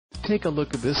Take a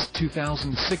look at this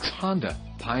 2006 Honda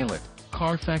Pilot.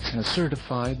 Carfax has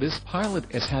certified this Pilot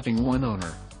as having one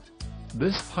owner.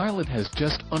 This Pilot has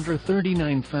just under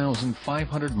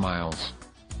 39,500 miles.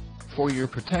 For your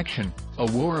protection, a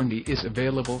warranty is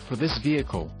available for this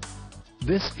vehicle.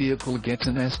 This vehicle gets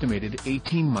an estimated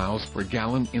 18 miles per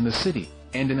gallon in the city,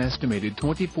 and an estimated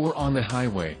 24 on the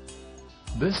highway.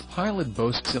 This Pilot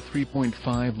boasts a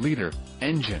 3.5-liter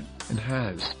engine, and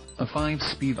has a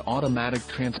 5-speed automatic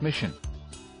transmission.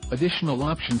 Additional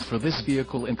options for this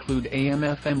vehicle include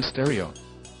AM/FM stereo.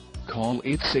 Call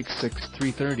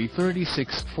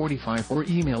 866-330-3645 or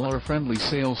email our friendly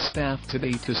sales staff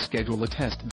today to schedule a test